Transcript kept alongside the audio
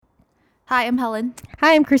Hi, I'm Helen.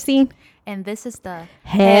 Hi, I'm Christine. And this is the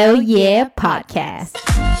Hell Yeah Podcast.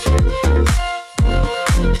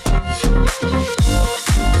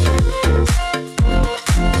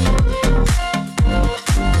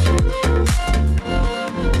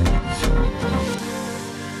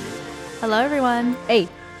 Hello, everyone. Hey.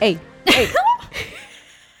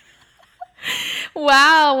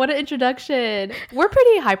 Wow, what an introduction. We're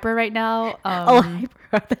pretty hyper right now. Hyper.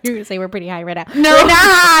 I thought you were going to say we're pretty high right now. No. We're not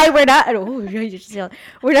high. We're not. Oh,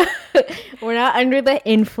 we're not under the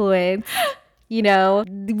influence. You know,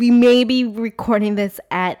 we may be recording this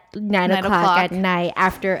at 9 o'clock at night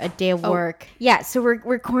after a day of work. Yeah, so we're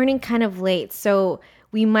recording kind of late. So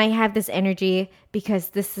we might have this energy because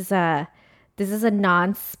this is a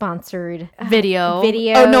non-sponsored video.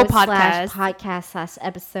 Oh, no, podcast /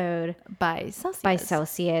 episode by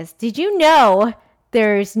Celsius. Did you know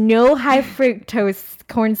there's no high fructose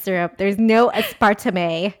corn syrup? There's no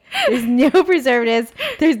aspartame. There's no preservatives.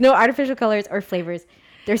 There's no artificial colors or flavors.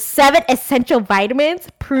 There's 7 essential vitamins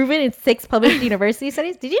proven in 6 published university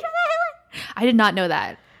studies. Did you know that, Helen? I did not know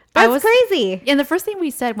that. That's crazy. And the first thing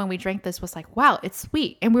we said when we drank this was like, wow, it's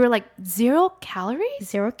sweet. And we were like, 0 calories?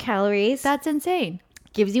 0 calories. That's insane.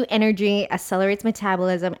 Gives you energy, accelerates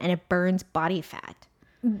metabolism, and it burns body fat.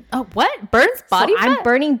 Oh, what? Burns body fat? I'm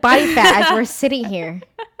burning body fat as we're sitting here.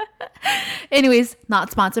 Anyways,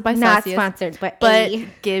 not sponsored by Celsius. Not sponsored, but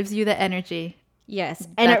gives you the energy. Yes.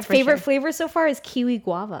 And our favorite flavor so far is kiwi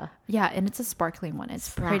guava. Yeah, and it's a sparkling one.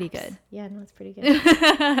 It's pretty good. Yeah, no, it's pretty good.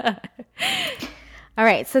 All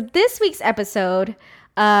right, so this week's episode,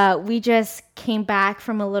 we just came back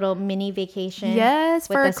from a little mini vacation. Yes,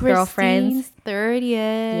 with for us girlfriends. 30th.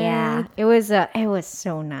 Yeah, it was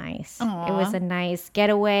so nice. Aww. It was a nice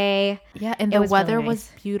getaway. Yeah, and the weather was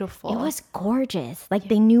beautiful. It was gorgeous. Like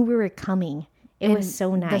they knew we were coming. It was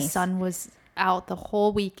so nice. The sun was out the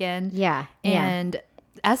whole weekend. Yeah, and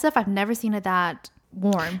SF, I've never seen it that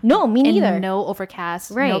warm. No, me neither. And no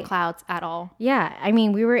overcast, no clouds at all. Yeah, I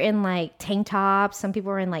mean, we were in like tank tops. Some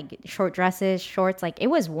people were in like short dresses, shorts. Like it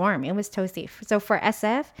was warm. It was toasty. So for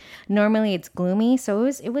SF, normally it's gloomy. So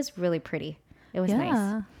it was really pretty. It was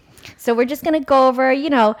nice. So we're just going to go over,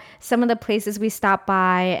 some of the places we stopped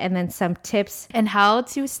by and then some tips. And how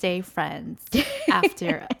to stay friends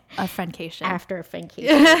after a friendcation.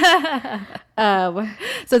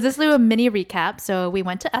 So this is a mini recap. So we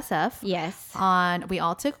went to SF. Yes. We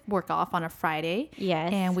all took work off on a Friday.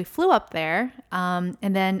 Yes. And we flew up there. And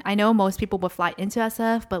then I know most people would fly into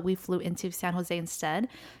SF, but we flew into San Jose instead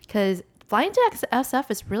because flying to SF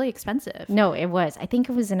is really expensive. No, it was. I think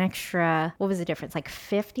it was an extra, what was the difference? Like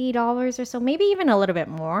 $50 or so? Maybe even a little bit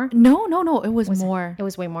more. No. It was more. It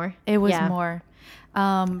was way more. It was more.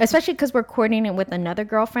 Especially because we're coordinating with another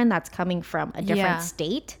girlfriend that's coming from a different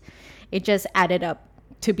state. It just added up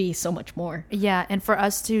to be so much more. Yeah. And for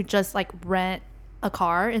us to just like rent a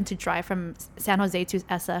car and to drive from San Jose to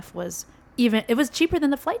SF it was cheaper than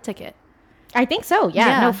the flight ticket. I think so.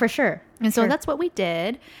 Yeah. No, for sure. And so that's what we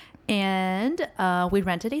did. And we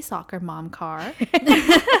rented a soccer mom car.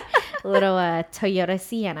 A little Toyota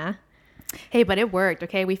Sienna. Hey, but it worked,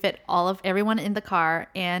 okay? We fit everyone in the car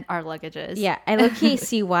and our luggages. Yeah, I low-key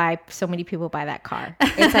see why so many people buy that car.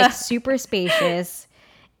 It's like super spacious.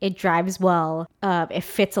 It drives well. It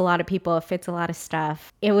fits a lot of people. It fits a lot of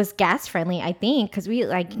stuff. It was gas friendly, I think, because we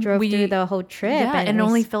drove through the whole trip. Yeah, and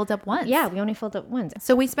only filled up once. Yeah, we only filled up once.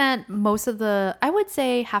 So we spent most of I would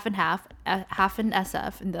say half and half. Half in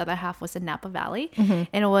SF and the other half was in Napa Valley. Mm-hmm.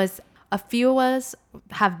 And it was a few of us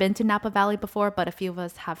have been to Napa Valley before, but a few of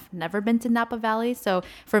us have never been to Napa Valley. So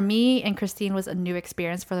for me and Christine was a new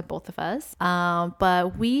experience for the both of us.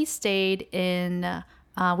 But we stayed we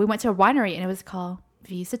went to a winery and it was called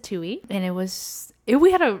Visa Tui, and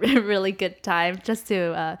we had a really good time. Just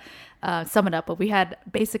to sum it up, but we had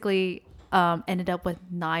basically ended up with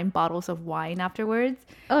 9 bottles of wine afterwards.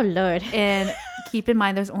 Oh Lord. And keep in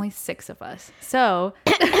mind there's only 6 of us, so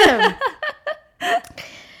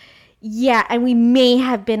yeah, and we may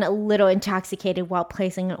have been a little intoxicated while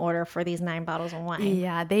placing an order for these 9 bottles of wine.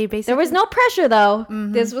 Yeah, there was no pressure though.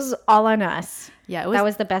 Mm-hmm. This was all on us. Yeah, that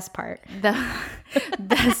was the best part. The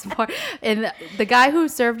best part. And the guy who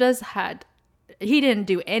served us he didn't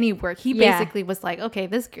do any work. He basically was like, okay,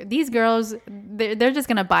 these girls, they're just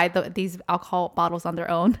gonna buy these alcohol bottles on their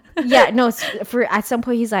own. Yeah, no. At some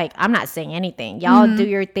point, he's like, I'm not saying anything. Y'all do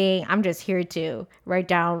your thing. I'm just here to write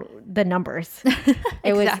down the numbers.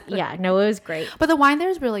 It was great. But the wine there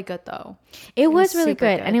is really good, though. It was really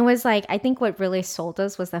good, and it was like, I think what really sold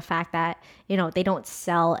us was the fact that they don't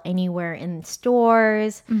sell anywhere in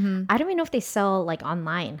stores. Mm-hmm. I don't even know if they sell like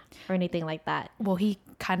online or anything like that. Well, he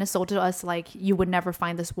kind of sold to us like you would never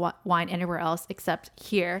find this wine anywhere else except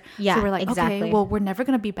here. Yeah, so we're like, exactly. okay, well, we're never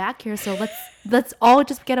gonna be back here, so let's all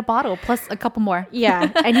just get a bottle plus a couple more.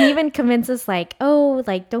 Yeah. And he even convinced us like, oh,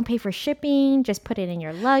 like don't pay for shipping, just put it in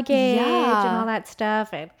your luggage and all that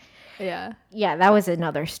stuff. And yeah, that was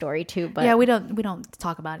another story too. But yeah, we don't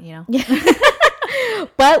talk about it,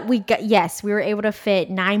 But we were able to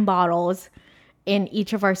fit 9 bottles in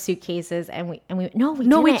each of our suitcases, and we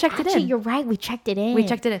checked it in. You're right, we checked it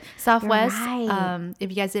in. Southwest, right. if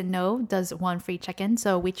you guys didn't know, does 1 free check-in,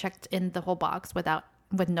 so we checked in the whole box with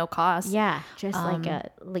no cost. Yeah, just like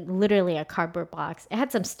literally a cardboard box. It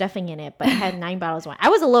had some stuffing in it, but it had 9 bottles of wine. I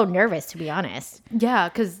was a little nervous, to be honest. Yeah,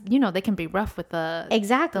 because they can be rough with the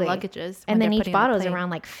luggages, and then each bottle is around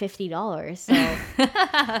like $50. So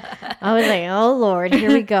I was like, oh Lord,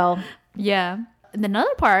 here we go. Yeah. And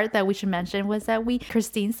another part that we should mention was that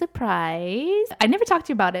Christine's surprise. I never talked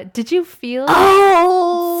to you about it. Did you feel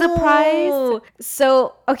surprised?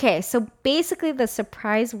 So basically the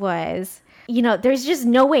surprise was, there's just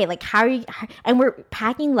no way, like how are you, and we're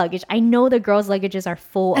packing luggage. I know the girls' luggages are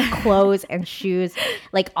full of clothes and shoes,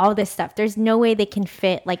 like all this stuff. There's no way they can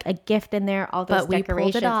fit like a gift in there, all those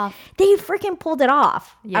decorations. Pulled it off. They freaking pulled it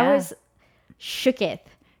off. Yeah. I was shooketh.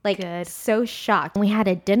 Like, good. So shocked. We had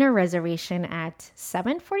a dinner reservation at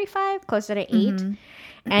 7:45, closer to 8. Mm-hmm.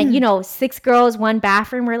 And, 6 girls, 1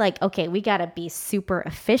 bathroom. We're like, okay, we got to be super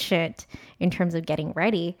efficient in terms of getting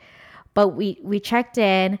ready. But we checked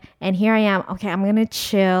in, and here I am. Okay, I'm going to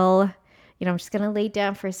chill. I'm just going to lay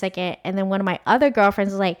down for a second. And then one of my other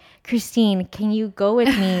girlfriends was like, Christine, can you go with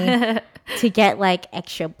me to get like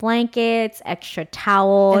extra blankets, extra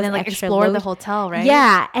towels? And then like explore the hotel, right?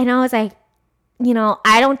 Yeah. And I was like,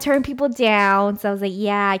 I don't turn people down. So I was like,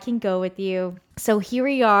 yeah, I can go with you. So here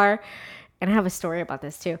we are. And I have a story about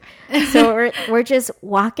this too. So we're just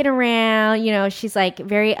walking around, she's like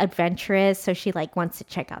very adventurous. So she like wants to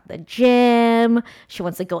check out the gym. She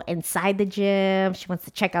wants to go inside the gym. She wants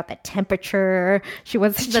to check out the temperature. She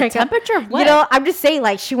wants to check temperature out, of what? I'm just saying,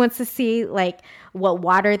 like, she wants to see like what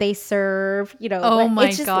water they serve, Oh my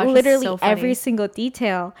it's just gosh, literally so every single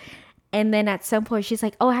detail. And then at some point she's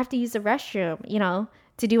like, oh, I have to use the restroom,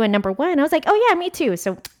 to do a number 1. I was like, oh yeah, me too.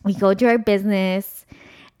 So we go do our business.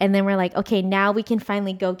 And then we're like, okay, now we can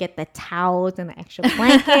finally go get the towels and the extra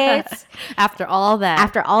blankets. After all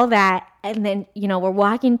that. And then, we're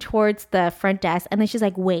walking towards the front desk. And then she's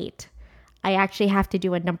like, wait, I actually have to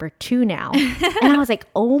do a number 2 now. And I was like,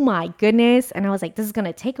 oh my goodness. And I was like, this is going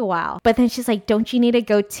to take a while. But then she's like, don't you need to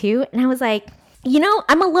go too? And I was like,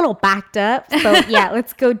 I'm a little backed up. So yeah,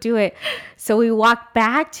 let's go do it. So we walk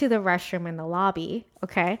back to the restroom in the lobby.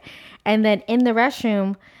 Okay. And then in the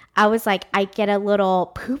restroom, I was like, I get a little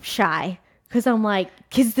poop shy because I'm like,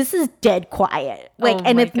 because this is dead quiet. Like,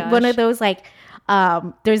 and it's one of those like,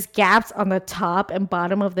 there's gaps on the top and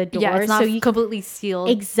bottom of the door. Yeah, it's not completely sealed.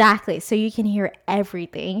 Exactly. So you can hear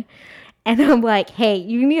everything. And I'm like, hey,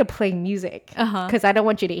 you need to play music because I don't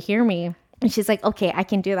want you to hear me. And she's like, okay, I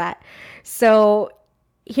can do that. So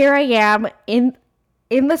here I am in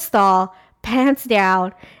the stall, pants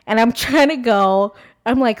down, and I'm trying to go.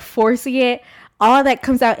 I'm like forcing it. All that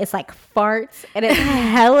comes out is like farts, and it's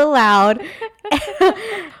hella loud.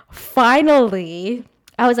 Finally,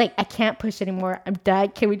 I was like, I can't push anymore. I'm done.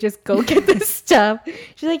 Can we just go get this stuff?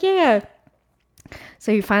 She's like, yeah.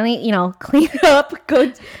 So you finally, clean up,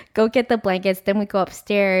 go get the blankets. Then we go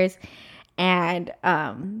upstairs. And,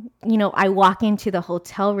 I walk into the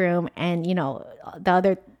hotel room and, the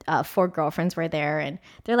other 4 girlfriends were there and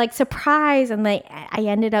they're like, surprise. And I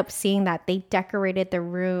ended up seeing that they decorated the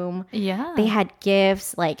room. Yeah. They had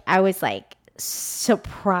gifts. Like, I was like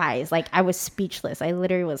surprised. Like, I was speechless. I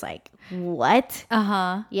literally was like, what?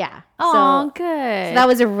 Yeah. Oh, good. So that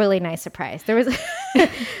was a really nice surprise. There was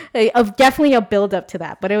definitely a build up to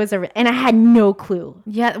that, but it was and I had no clue.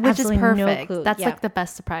 Yeah, which Absolutely is perfect. No clue. That's like the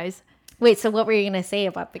best surprise. Wait, so what were you going to say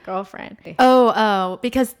about the girlfriend?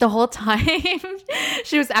 Because the whole time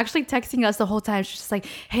she was actually texting us the whole time. She's just like,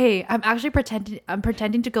 hey, I'm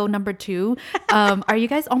pretending to go number 2. Are you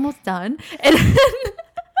guys almost done? And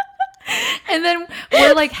then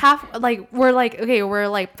we're like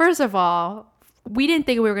first of all, we didn't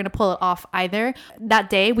think we were going to pull it off either. That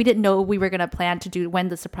day, we didn't know we were going to plan to do when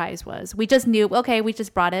the surprise was. We just knew, okay, we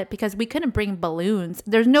just brought it because we couldn't bring balloons.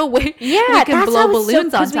 There's no way we could blow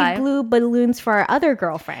balloons on time. We blew balloons for our other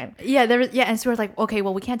girlfriend. And so we're like, okay,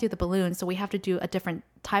 well, we can't do the balloons, so we have to do a different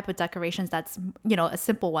type of decorations that's, a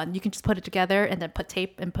simple one. You can just put it together and then put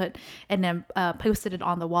tape and then posted it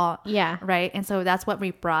on the wall. Yeah. Right? And so that's what we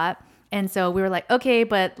brought. And so we were like, okay,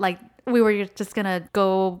 but like, we were just gonna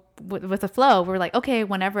go with the flow. We were like, okay,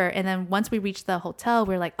 whenever. And then once we reached the hotel,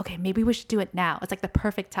 we were like, okay, maybe we should do it now. It's like the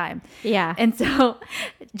perfect time. Yeah. And so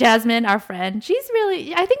Jasmine, our friend, she was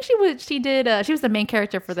the main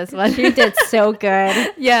character for this one. She did so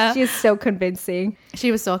good. Yeah. She's so convincing.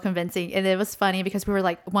 She was so convincing. And it was funny because we were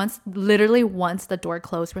like, once the door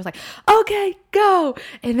closed, we were like, okay, go.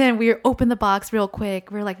 And then we opened the box real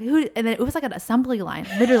quick. We were like, who? And then it was like an assembly line.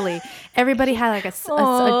 Literally, everybody had like a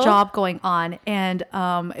job going on. And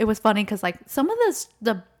it was funny because like some of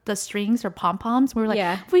the strings or pom-poms, we were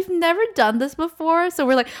like, we've never done this before. So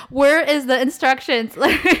we're like, where is the instructions? Oh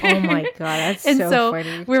my God, that's so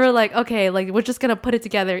funny. We were like, okay, like we're just going to put it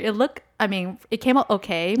together. It came out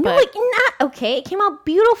okay. No, but like not okay. It came out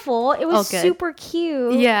beautiful. It was super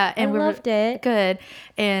cute. Yeah. And we loved it. Good.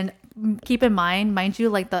 And keep in mind you,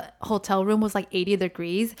 like the hotel room was like 80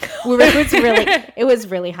 degrees. It was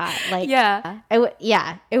really hot. Like,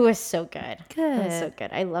 it was so good. Good. It was so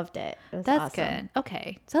good. I loved it. That's awesome. Good.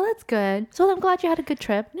 Okay. So that's good. So I'm glad you had a good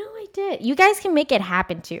trip. No, I did. You guys can make it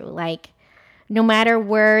happen too. Like, no matter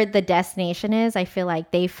where the destination is, I feel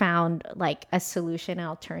like they found like a solution,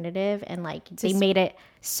 alternative, and like they made it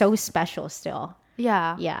so special still.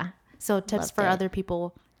 Yeah. Yeah. So tips for other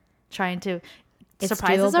people trying to... It's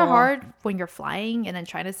Surprises doable. are hard when you're flying and then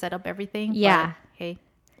trying to set up everything. Yeah. But, hey,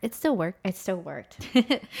 it still worked. It still worked.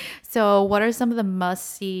 So what are some of the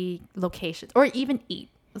must-see locations or even eat?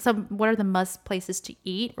 What are the must places to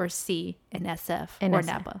eat or see in SF or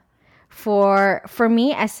Napa? For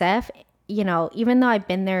me, SF, you know, even though I've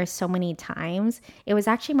been there so many times, it was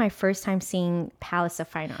actually my first time seeing Palace of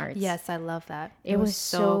Fine Arts. Yes, I love that. It was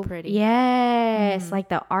so pretty. Yes. Like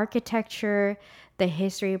the architecture, the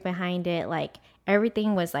history behind it, like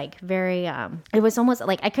everything was like very it was almost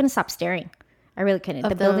like I couldn't stop staring. I really couldn't.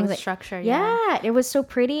 The buildings, like, structure. Yeah, it was so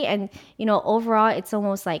pretty. And you know, overall it's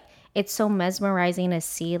almost like it's so mesmerizing to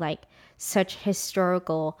see like such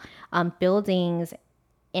historical buildings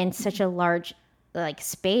in such a large like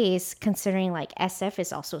space, considering like SF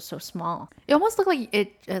is also so small. It almost looked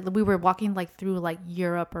like we were walking like through like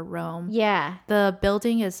Europe or Rome. Yeah. The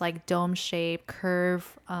building is like dome shaped, curve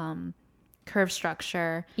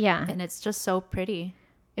structure. Yeah. And it's just so pretty.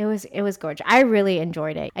 It was gorgeous. I really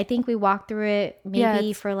enjoyed it. I think we walked through it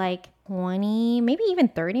maybe for like 20, maybe even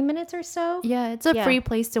 30 minutes or so. Yeah, it's a free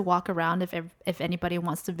place to walk around if anybody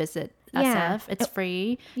wants to visit SF. It's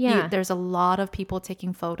free. Yeah. There's a lot of people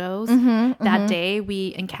taking photos. That day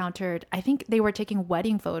we encountered, I think they were taking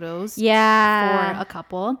wedding photos for a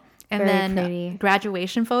couple. And then pretty.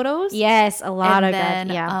 Graduation photos. Yes, a lot of that.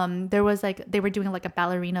 Yeah. There was like they were doing like a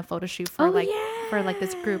ballerina photo shoot for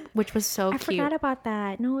this group, which was so cute. I forgot about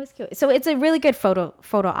that. No, it's cute. So it's a really good photo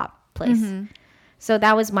op place. So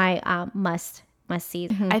that was my must see.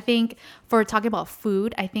 I think for talking about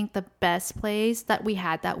food, I think the best place that we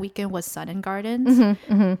had that weekend was Sun and Gardens.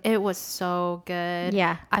 It was so good.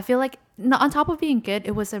 Yeah. I feel like on top of being good,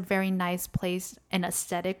 it was a very nice place, an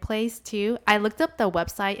aesthetic place too. I looked up the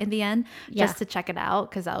website in the end just to check it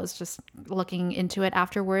out because I was just looking into it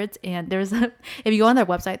afterwards. And if you go on their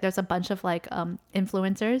website, there's a bunch of like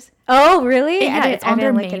influencers. Oh, really? Yeah, it's on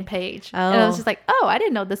their main page. And I was just like, oh, I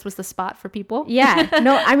didn't know this was the spot for people. Yeah.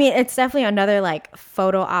 No, I mean, it's definitely another like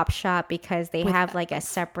photo op shop because they have like a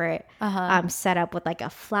separate setup with like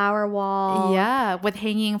a flower wall. Yeah, with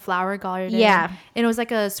hanging flower garden. Yeah. And it was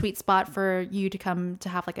like a sweet spot for you to come to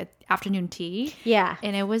have like an afternoon tea. Yeah.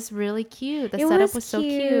 And it was really cute. The setup was so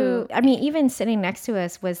cute. I mean, even sitting next to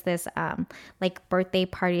us was this like birthday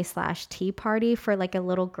party / tea party for like a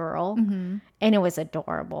little girl. And it was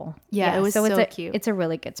adorable. Yeah, it was so cute. It's a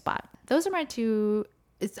really good spot. Those are my two.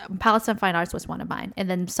 Palace of Fine Arts was one of mine. And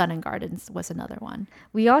then Sun and Gardens was another one.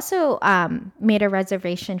 We also made a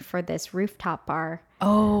reservation for this rooftop bar.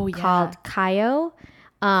 Oh, yeah. Called Kayo.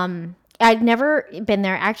 I'd never been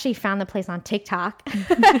there. I actually found the place on TikTok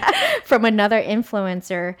from another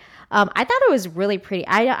influencer. I thought it was really pretty.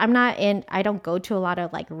 I don't go to a lot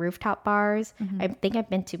of like rooftop bars. I think I've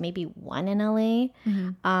been to maybe one in LA.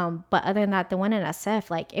 But other than that, the one in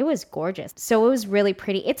SF, like it was gorgeous. So it was really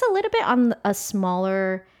pretty. It's a little bit on a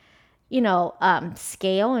smaller,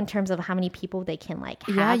 scale in terms of how many people they can like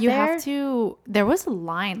have. Yeah, you have to. There was a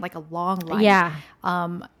line, like a long line. Yeah.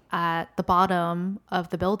 At the bottom of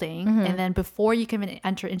the building. And then before you can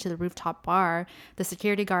enter into the rooftop bar, the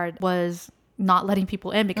security guard was not letting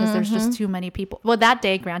people in because there's just too many people. Well, that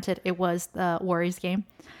day, granted, it was the Warriors game.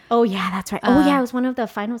 Oh, yeah, that's right. It was one of the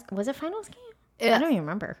finals. Was it finals game? I don't even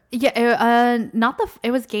remember. Yeah,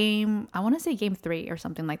 it was game, I want to say game 3 or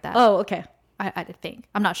something like that. Oh, okay. I think.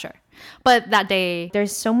 I'm not sure. But that day...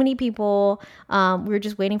 There's so many people. We were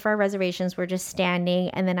just waiting for our reservations. We're just standing.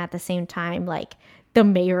 And then at the same time, like, the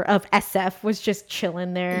mayor of SF was just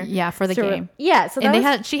chilling there. Yeah, for the game. Yeah, so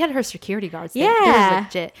she had her security guards. They were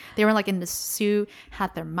legit. They were like in the suit,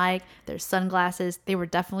 had their mic, their sunglasses. They were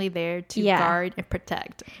definitely there to guard and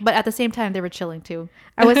protect. But at the same time, they were chilling too.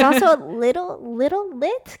 I was also a little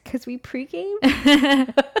lit because we pregame.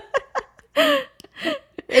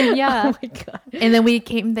 Yeah. Oh my god. And then we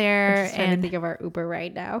came there I'm just trying to think of our Uber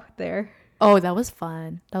right now there. Oh, that was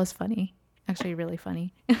fun. That was funny. Actually, really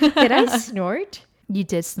funny. Did I snort? You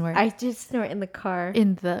did snort. I did snort in the car.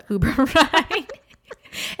 In the Uber ride.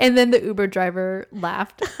 And then the Uber driver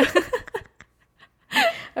laughed.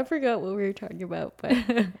 I forgot what we were talking about, but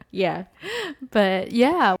yeah. But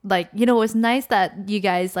yeah, like, you know, it was nice that you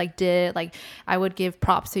guys like did, like, I would give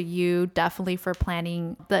props to you definitely for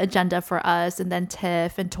planning the agenda for us, and then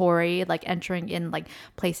Tiff and Tori like entering in like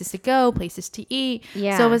places to go, places to eat.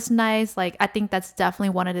 Yeah. So it was nice. Like, I think that's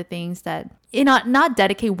definitely one of the things that, you know, not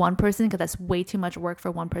dedicate one person because that's way too much work for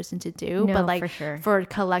one person to do, No, but like for sure. for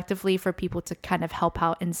collectively for people to kind of help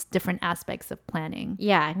out in different aspects of planning.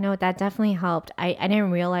 Yeah, no, that definitely helped. I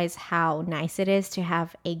didn't realize how nice it is to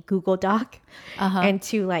have a Google Doc and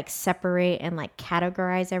to like separate and like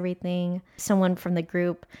categorize everything. Someone from the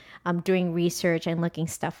group doing research and looking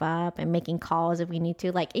stuff up and making calls if we need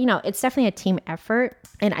to. Like, you know, it's definitely a team effort.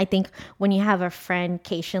 And I think when you have a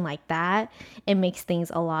friendcation like that, it makes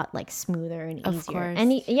things a lot like smoother and easier. Of course.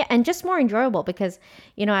 And yeah, and just more enjoyable because,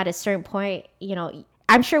 you know, at a certain point, you know,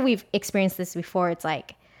 I'm sure we've experienced this before. It's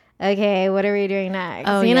like, okay, what are we doing next?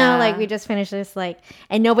 Oh, you know, like we just finished this, like,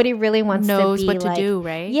 and nobody really knows to be what to like, do,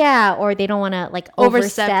 right? Yeah, or they don't want to like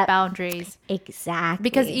overstep boundaries. Exactly.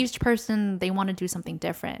 Because each person, they want to do something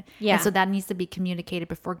different. Yeah. And so that needs to be communicated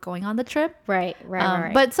before going on the trip. Right.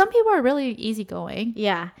 But some people are really easygoing.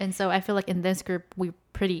 Yeah. And so I feel like in this group, we're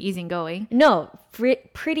pretty easygoing. No,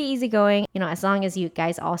 pretty easygoing. You know, as long as you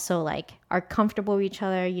guys also like are comfortable with each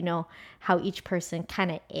other, you know how each person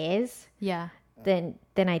kind of is. Yeah. Then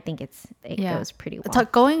I think it goes pretty well.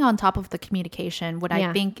 Going on top of the communication, what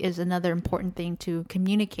I think is another important thing to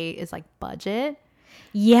communicate is like budget.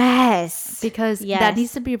 Yes. Because that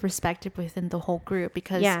needs to be respected within the whole group,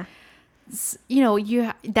 because you know,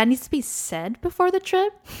 that needs to be said before the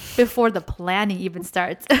trip, before the planning even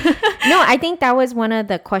starts. No, I think that was one of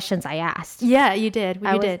the questions I asked. Yeah, you did.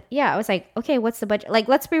 You did. Yeah, I was like, okay, what's the budget? Like,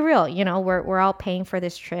 let's be real. You know, we're all paying for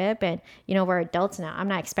this trip, and you know, we're adults now. I'm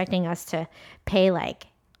not expecting us to pay like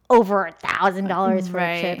over $1,000 for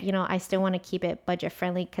a trip. You know, I still want to keep it budget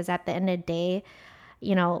friendly because at the end of the day,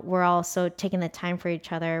 you know, we're also taking the time for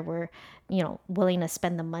each other. We're, you know, willing to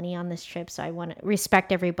spend the money on this trip. So I want to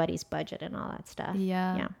respect everybody's budget and all that stuff.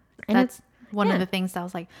 Yeah. Yeah. And that's one of the things that I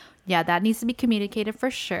was like, yeah, that needs to be communicated for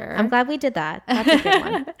sure. I'm glad we did that. That's a good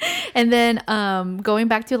one. And then going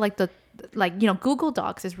back to like you know, Google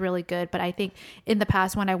Docs is really good. But I think in the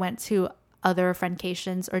past when I went to other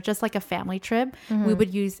friendcations or just like a family trip, we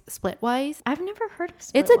would use Splitwise. I've never heard of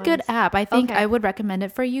Splitwise. It's a good app. I think I would recommend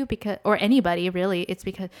it for you because, or anybody really. It's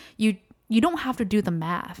because you don't have to do the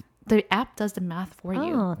math. The app does the math for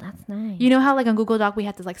you. Oh, that's nice. You know how like on Google Doc we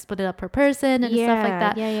had to like split it up per person and stuff like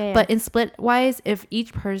that. Yeah. But in Splitwise, if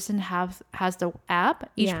each person has the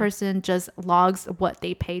app, each person just logs what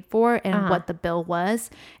they paid for and what the bill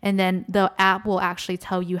was, and then the app will actually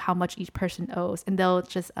tell you how much each person owes, and they'll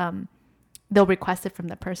just they'll request it from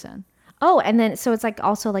the person. Oh, and then so it's like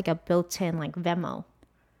also like a built-in like Venmo.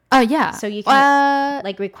 Oh yeah. So you can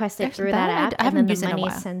like request it through that app, I haven't and then used the it in a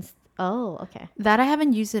money while. sends. Oh, okay. That I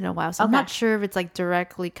haven't used it in a while, so I'm not sure if it's like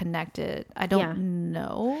directly connected. I don't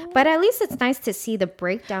know. But at least it's nice to see the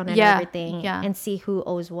breakdown and everything, and see who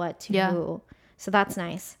owes what to who. So that's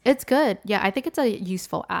nice. It's good. Yeah, I think it's a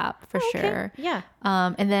useful app for sure. Yeah.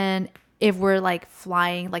 And then if we're like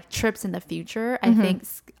flying like trips in the future, I think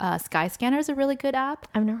Skyscanner is a really good app.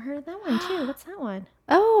 I've never heard of that one too. What's that one?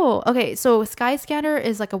 Oh, okay. So Skyscanner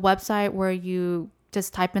is like a website where you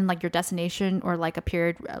just type in like your destination or like a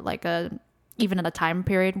period, like even at a time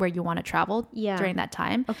period where you want to travel during that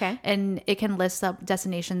time. Okay. And it can list up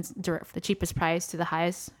destinations from the cheapest price to the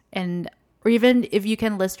highest. Or even if you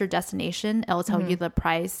can list your destination, it'll tell you the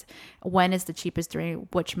price, when is the cheapest during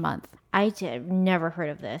which month. Never heard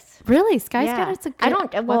of this. Really? Skyscanner is a good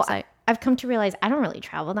website. I've come to realize I don't really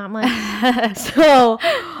travel that much. So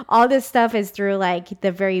all this stuff is through like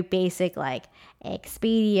the very basic like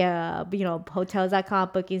Expedia, you know, hotels.com,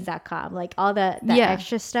 bookings.com, like all the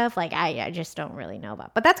extra stuff. Like I just don't really know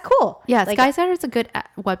about. But that's cool. Yeah, like, Skyscanner is a good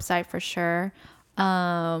website for sure.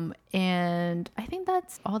 And I think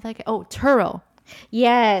that's all that. Oh, Turo.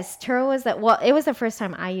 Yes, Turo was that. Well, it was the first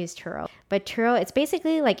time I used Turo. But Turo, it's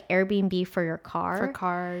basically like Airbnb for your car. For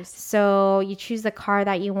cars. So you choose the car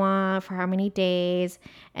that you want for how many days.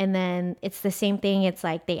 And then it's the same thing. It's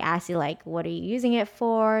like they ask you like, what are you using it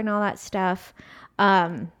for and all that stuff.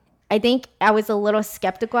 I think I was a little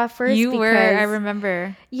skeptical at first. You were, I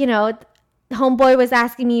remember. You know, homeboy was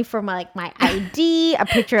asking me for my ID, a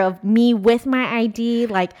picture of me with my ID,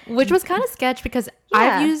 like, which was kind of sketch because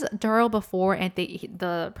I've used Turo before, and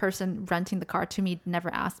the person renting the car to me never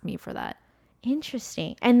asked me for that.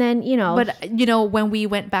 Interesting. And then, you know, but you know, when we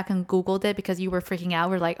went back and Googled it because you were freaking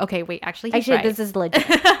out, we're like, okay, wait, actually right. This is legit.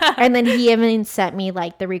 And then he even sent me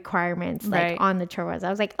like the requirements like right. on the Turos.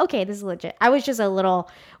 I was like, okay, this is legit. I was just a little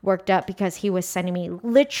worked up because he was sending me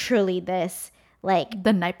literally this like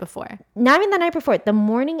the night before. Not even the night before, the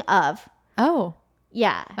morning of. Oh.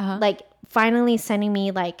 Yeah. Like finally sending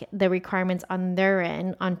me like the requirements on their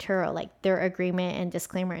end on Turo, like their agreement and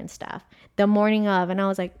disclaimer and stuff. The morning of, and I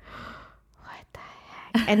was like,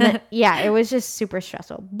 and then, yeah, it was just super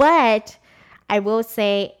stressful. But I will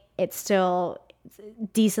say it's still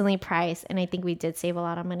decently priced, and I think we did save a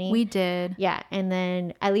lot of money. We did. Yeah, and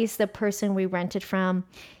then at least the person we rented from,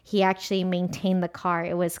 he actually maintained the car.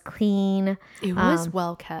 It was clean. It was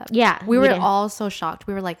well kept. Yeah. We were all so shocked.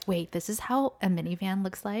 We were like, wait, this is how a minivan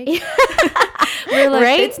looks like? We were like,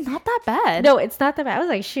 right? It's not that bad. No, it's not that bad. I was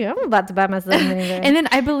like, shoot, I'm about to buy myself a minivan. And then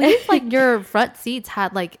I believe like your front seats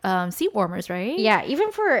had like seat warmers, right? Yeah,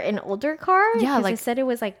 even for an older car. Yeah, like I said it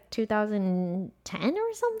was like 2010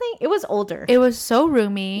 or something. It was older. It was so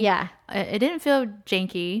roomy. Yeah. It didn't feel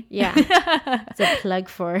janky. Yeah. It's a plug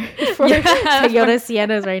for Toyota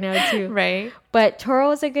Siennas right now too. Right. But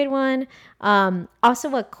Turo is a good one.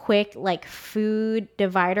 Also a quick like food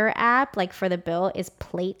divider app like for the bill is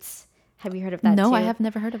Plates. Have you heard of that? No, too? I have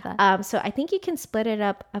never heard of that. So I think you can split it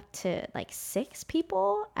up to like 6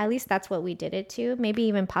 people. At least that's what we did it to. Maybe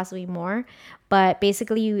even possibly more. But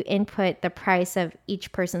basically you input the price of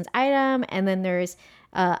each person's item, and then there's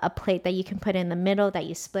a plate that you can put in the middle that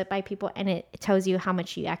you split by people, and it tells you how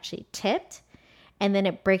much you actually tipped, and then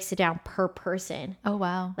it breaks it down per person. Oh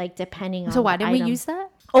wow! Like depending on. So why didn't we use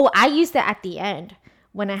that? Oh, I used it at the end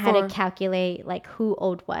when I had to calculate like who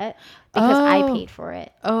owed what because I paid for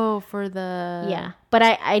it. Oh, for the yeah. But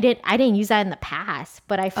I didn't use that in the past.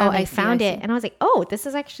 But I found it, and I was like, oh, this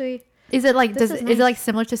is actually. Is it like is it like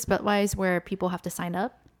similar to Splitwise where people have to sign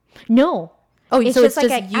up? No. Oh, it's so just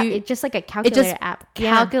it's just like a calculator app.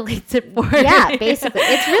 Calculates it for yeah, basically.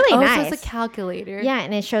 It's really nice. So it's a calculator. Yeah,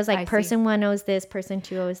 and it shows like person 1 owes this, person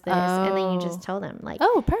 2 owes this, and then you just tell them like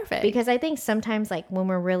perfect. Because I think sometimes like when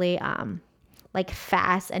we're really like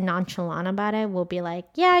fast and nonchalant about it, we'll be like,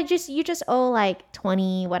 yeah, you just owe like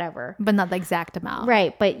 20 whatever, but not the exact amount,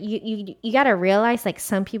 right? But you got to realize like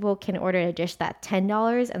some people can order a dish that's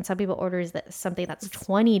 $10 and some people orders something that's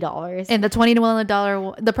 $20, and the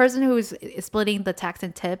 $20 the person who's splitting the tax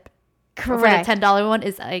and tip for the $10 one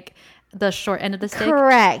is like the short end of the stick.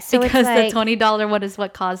 Correct. So because it's like, the $20 one is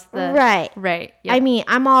what caused the right. Yep. I mean,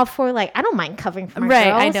 I'm all for like I don't mind covering for my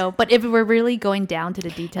girls. I know, but if we're really going down to the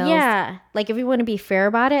details, like if we want to be fair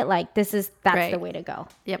about it, like that's the way to go.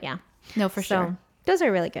 Yep. Yeah. No, for sure. Those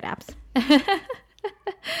are really good apps.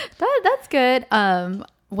 That's good.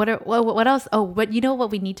 What else? Oh, what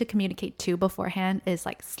what we need to communicate to beforehand is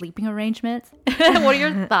like sleeping arrangements. What are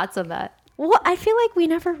your thoughts on that? Well, I feel like we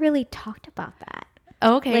never really talked about that.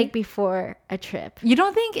 Oh, okay. Like before a trip. You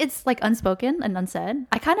don't think it's like unspoken and unsaid?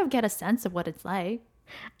 I kind of get a sense of what it's like.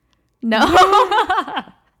 No.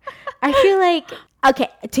 I feel like, okay,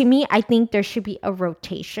 to me, I think there should be a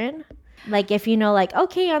rotation. Like if like,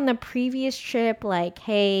 okay, on the previous trip, like,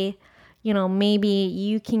 hey, maybe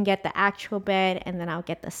you can get the actual bed and then I'll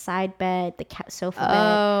get the side bed, the sofa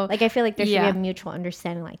bed. Like I feel like there should be a mutual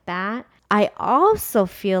understanding like that. I also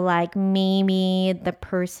feel like maybe the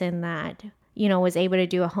person that was able to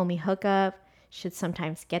do a homie hookup should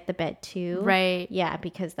sometimes get the bed too. Right. Yeah,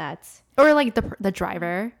 because that's... Or like the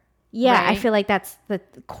driver. Yeah, right? I feel like that's the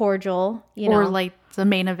cordial, Or like the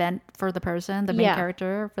main event for the person, the main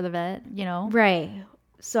character for the vet, Right.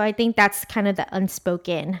 So I think that's kind of the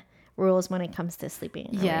unspoken rules when it comes to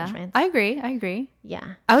sleeping arrangements. I agree.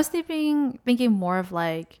 Yeah. I was thinking more of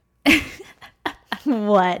like...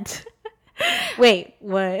 What? Wait,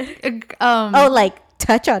 what? Like...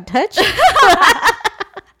 touch on touch.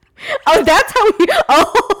 Oh, that's how we.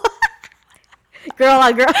 Oh, girl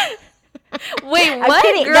on girl. Wait, what?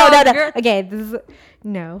 Girl, no. Girl. Okay, this is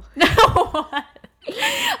no.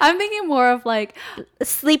 I'm thinking more of like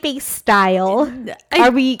sleeping style.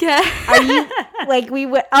 Are you like we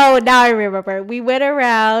went? Oh, now I remember. We went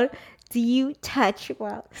around. Do you touch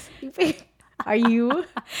while sleeping? Are you?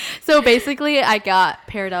 So basically, I got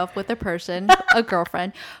paired up with a person, a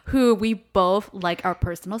girlfriend, who we both like our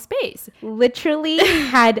personal space. Literally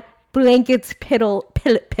had blankets,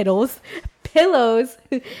 pillows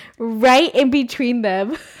right in between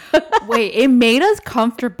them. Wait, it made us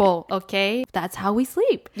comfortable, okay? That's how we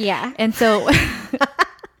sleep. Yeah. And so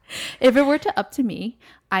if it were up to me,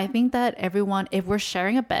 I think that everyone, if we're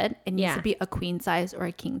sharing a bed, it needs to be a queen size or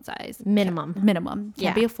a king size. Minimum.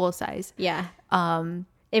 Can't be a full size. Yeah.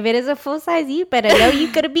 If it is a full size, you better know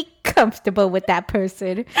you're going to be comfortable with that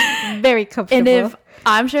person. Very comfortable. And if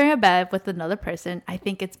I'm sharing a bed with another person, I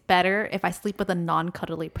think it's better if I sleep with a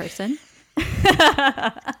non-cuddly person.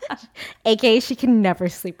 AKA, she can never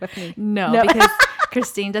sleep with me. No. Because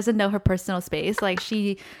Christine doesn't know her personal space. Like,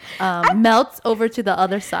 she melts over to the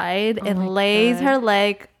other side and lays her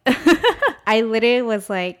leg. I literally was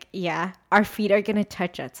like, yeah, our feet are gonna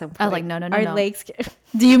touch at some point. I was like, no. Our legs.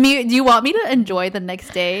 Do you want me to enjoy the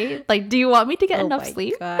next day? Like, do you want me to get enough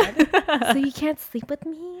sleep? God. So you can't sleep with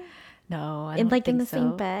me? No, I don't think in the so.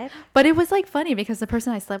 same bed. But it was like funny because the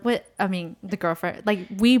person I slept with, I mean, the girlfriend, like,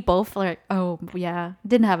 we both were like, oh yeah,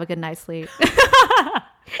 didn't have a good night's sleep.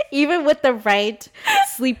 Even with the right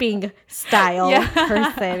sleeping style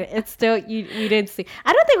person, it's still we didn't sleep.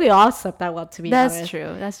 I don't think we all slept that well, to be honest.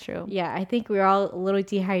 That's true. Yeah, I think we were all a little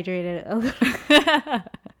dehydrated.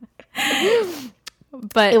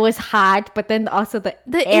 But it was hot, but then also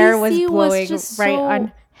the air was blowing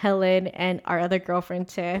on Helen and our other girlfriend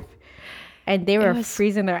Tiff. And they were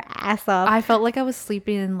freezing their ass off. I felt like I was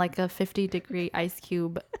sleeping in like a 50-degree ice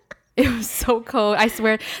cube. It was so cold. I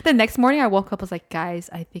swear. The next morning I woke up, I was like, guys,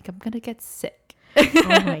 I think I'm going to get sick. Oh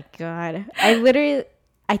my God.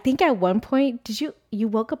 I think at one point, you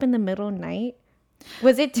woke up in the middle of the night?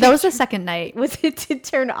 That was the second night. Was it to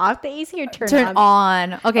turn off the AC or turn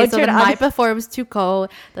on? Okay, so the night before it was too cold.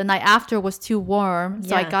 The night after was too warm.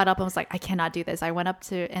 So I got up and was like, I cannot do this. I went up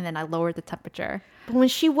and then I lowered the temperature. But when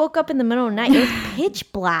she woke up in the middle of the night, it was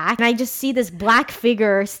pitch black. And I just see this black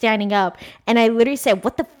figure standing up. And I literally said,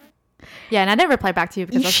 what the Yeah, and I didn't reply back to you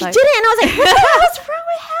because she didn't. And I was like, what the hell's wrong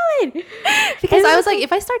with Helen? Because I was like,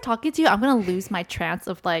 if I start talking to you, I'm gonna lose my trance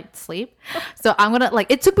of like sleep. So I'm gonna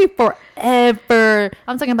it took me forever.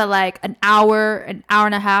 I'm talking about like an hour and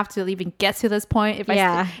a half to even get to this point. If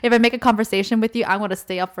I make a conversation with you, I'm gonna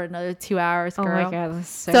stay up for another 2 hours, girl. Oh my God, that's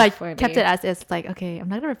so funny. I kept it as it's like, okay, I'm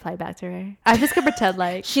not gonna reply back to her. I'm just gonna pretend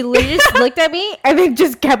like she literally just looked at me and then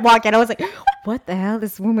just kept walking. I was like, what the hell?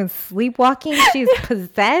 This woman's sleepwalking? She's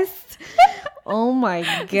possessed? Oh my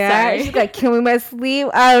God. Sorry. She's like killing my sleep.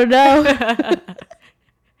 I don't know.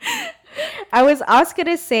 I was also going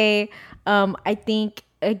to say, I think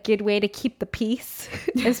a good way to keep the peace,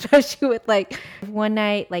 especially with like one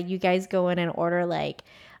night, like you guys go in and order like,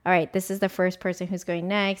 all right, this is the first person who's going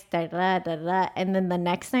next, da, da, da, da. And then the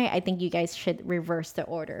next night, I think you guys should reverse the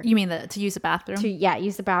order. You mean to use the bathroom?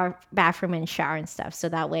 Use the bathroom and shower and stuff. So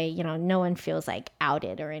that way, no one feels like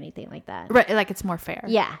outed or anything like that. Right, like it's more fair.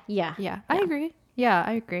 Yeah. I agree. Yeah,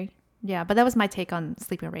 I agree. Yeah, but that was my take on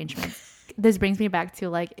sleeping arrangements. This brings me back to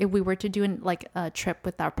like, if we were to do like a trip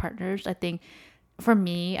with our partners, I think for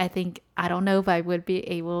me, I don't know if I would be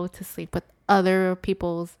able to sleep with other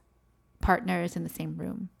people's partners in the same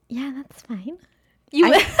room. Yeah, that's fine.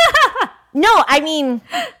 No, I mean,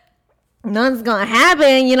 nothing's gonna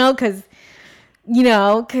happen, because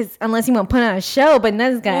unless you want to put on a show, but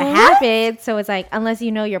nothing's gonna happen. So it's like, unless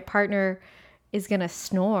your partner is gonna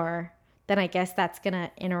snore, then I guess that's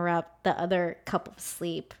gonna interrupt the other couple's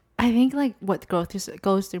sleep. I think like what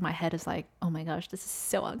goes through my head is like, oh my gosh, this is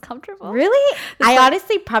so uncomfortable. Really? I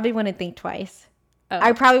honestly probably wouldn't think twice. Oh.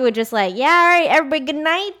 I probably would just like, yeah, all right, everybody, good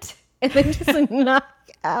night. And then just knock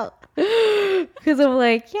out. Because I'm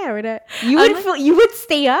like, yeah, we're not. You would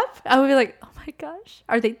stay up? I would be like, oh my gosh,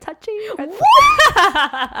 are they touching?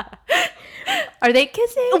 Are they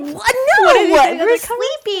kissing? What? No, we're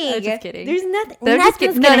sleeping. I'm just kidding. There's nothing. No,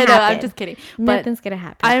 I'm just kidding. Nothing's gonna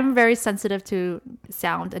happen. I'm very sensitive to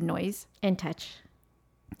sound and noise and touch.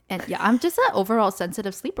 And yeah, I'm just an overall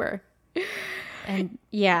sensitive sleeper. And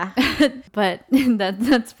yeah, but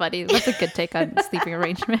that's funny. That's a good take on sleeping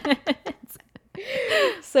arrangements.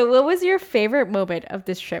 So what was your favorite moment of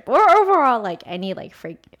this trip, or overall like any like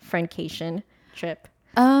Friendcation trip?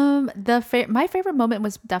 My favorite moment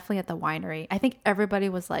was definitely at the winery. I think everybody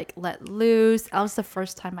was like let loose. That was the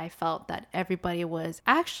first time I felt that everybody was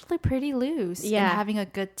actually pretty loose and having a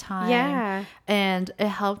good time. Yeah, and it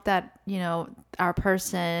helped that our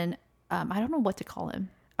person, I don't know what to call him.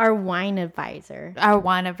 Our wine advisor. Our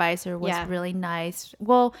wine advisor was really nice.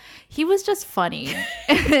 Well, he was just funny.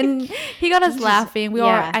 And he got us laughing.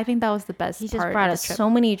 I think that was the best part. He just brought us so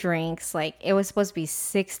many drinks. Like, it was supposed to be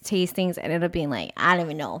 6 tastings and ended up being like, I don't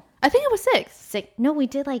even know. I think it was 6. No, we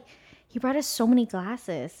did like, he brought us so many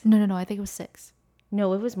glasses. No. I think it was 6.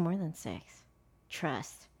 No, it was more than 6.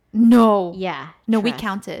 Trust. No. Yeah. No, we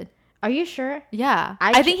counted. Are you sure? Yeah.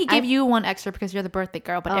 I think he gave you 1 extra because you're the birthday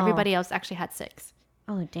girl, but everybody else actually had 6.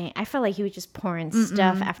 Oh, dang. I felt like he was just pouring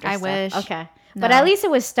stuff after stuff. I wish. Okay. No. But at least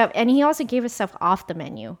it was stuff. And he also gave us stuff off the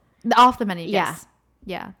menu. Off the menu, yes.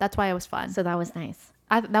 Yeah. That's why it was fun. So that was nice.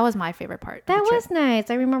 That was my favorite part. That was nice.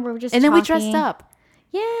 I remember we were just And then we dressed up.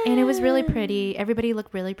 Yeah. And it was really pretty. Everybody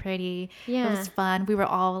looked really pretty. Yeah. It was fun. We were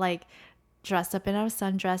all like dressed up in our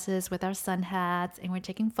sundresses with our sun hats and we're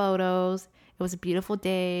taking photos. It was a beautiful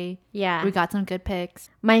day. Yeah. We got some good pics.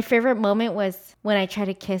 My favorite moment was when I tried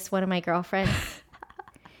to kiss one of my girlfriends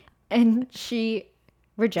and she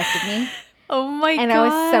rejected me. Oh my god. And I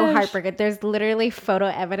was so heartbroken. There's literally photo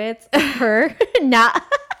evidence of her not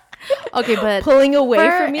but pulling away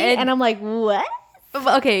from me. And I'm like, what?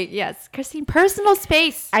 Okay, yes. Christine, personal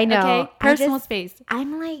space. I know. Okay? Personal space.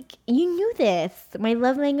 I'm like, you knew this. My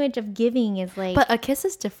love language of giving is like... But a kiss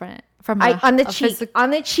is different from on the cheek.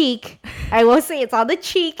 On the cheek. I will say it's on the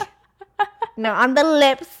cheek. No, on the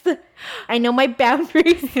lips. I know my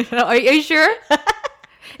boundaries. Are you sure?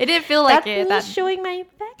 It didn't feel like it. That's showing my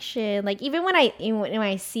affection. Like, even when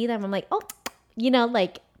I see them, I'm like, oh,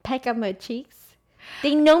 like peck on my cheeks.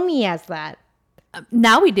 They know me as that.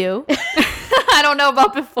 Now we do. I don't know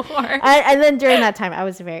about before. And then during that time, I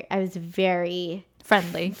was very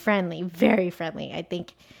friendly, very friendly. I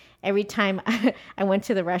think every time I went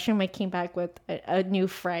to the restroom, I came back with a new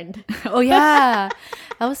friend. Oh yeah,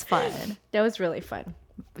 that was fun. That was really fun.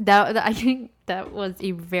 I think that was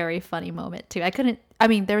a very funny moment too.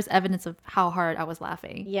 There was evidence of how hard I was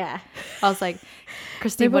laughing. Yeah, I was like,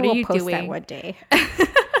 Christine, what are you doing? That one day.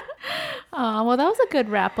 Oh, well, that was a good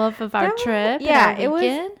wrap up of our trip. Yeah,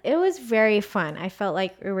 it was very fun. I felt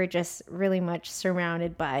like we were just really much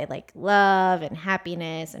surrounded by like love and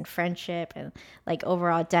happiness and friendship and like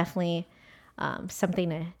overall definitely something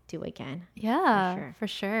to do again. Yeah, for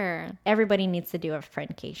sure. Everybody needs to do a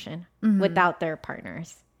friendcation without their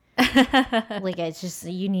partners. Like, it's just,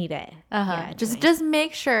 you need it. Yeah, just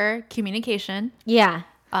make sure communication. Yeah.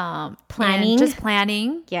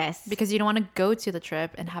 Planning. Yes. Because you don't want to go to the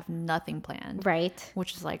trip and have nothing planned. Right.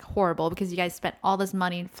 Which is like horrible because you guys spent all this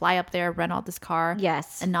money, fly up there, rent out this car.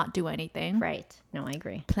 Yes. And not do anything. Right. No, I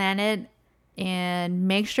agree. Plan it and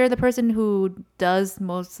make sure the person who does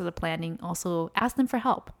most of the planning also ask them for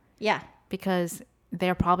help. Yeah. Because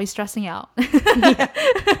they're probably stressing out.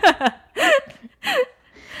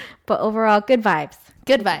 But overall, good vibes.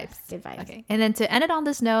 Good vibes. Good vibes. Okay. And then to end it on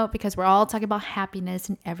this note, because we're all talking about happiness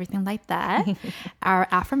and everything like that, our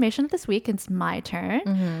affirmation of this week, it's my turn.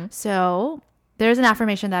 Mm-hmm. So there's an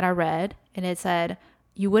affirmation that I read and it said,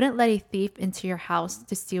 you wouldn't let a thief into your house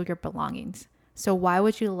to steal your belongings. So why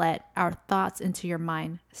would you let our thoughts into your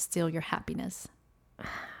mind steal your happiness?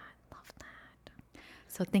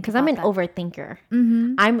 So think because I'm an overthinker.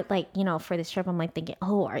 Mm-hmm. I'm like, for this trip, I'm like thinking,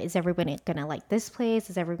 is everyone gonna like this place?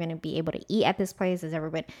 Is everyone gonna be able to eat at this place? Is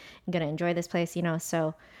everyone gonna enjoy this place?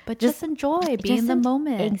 So, but just enjoy, be in the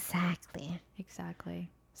moment.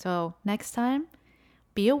 Exactly. So next time,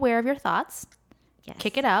 be aware of your thoughts. Yes.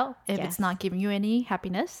 Kick it out if it's not giving you any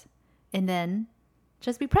happiness, and then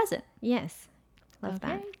just be present. Yes, love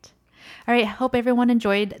that. All right. Hope everyone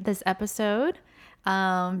enjoyed this episode.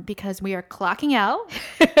 Because we are clocking out.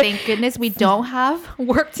 Thank goodness we don't have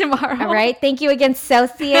work tomorrow. All right. Thank you again,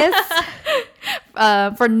 Celsius,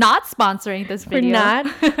 for not sponsoring this video.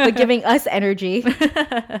 But giving us energy.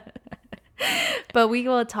 But we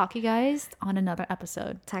will talk to you guys on another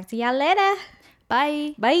episode. Talk to y'all later.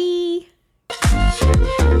 Bye. Bye.